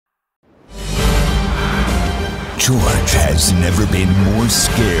George has never been more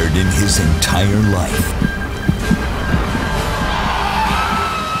scared in his entire life.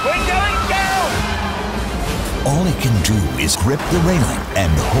 We're going down! All he can do is grip the railing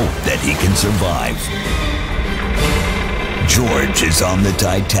and hope that he can survive. George is on the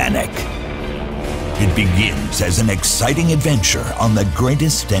Titanic. It begins as an exciting adventure on the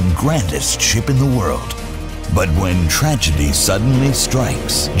greatest and grandest ship in the world. But when tragedy suddenly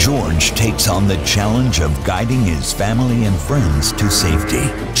strikes, George takes on the challenge of guiding his family and friends to safety.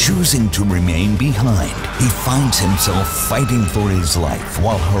 Choosing to remain behind, he finds himself fighting for his life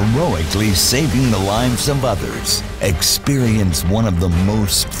while heroically saving the lives of others. Experience one of the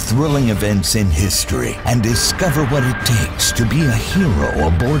most thrilling events in history and discover what it takes to be a hero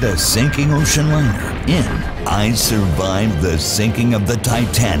aboard a sinking ocean liner in I Survived the Sinking of the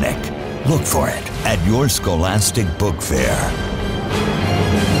Titanic. Look for it at your Scholastic book fair.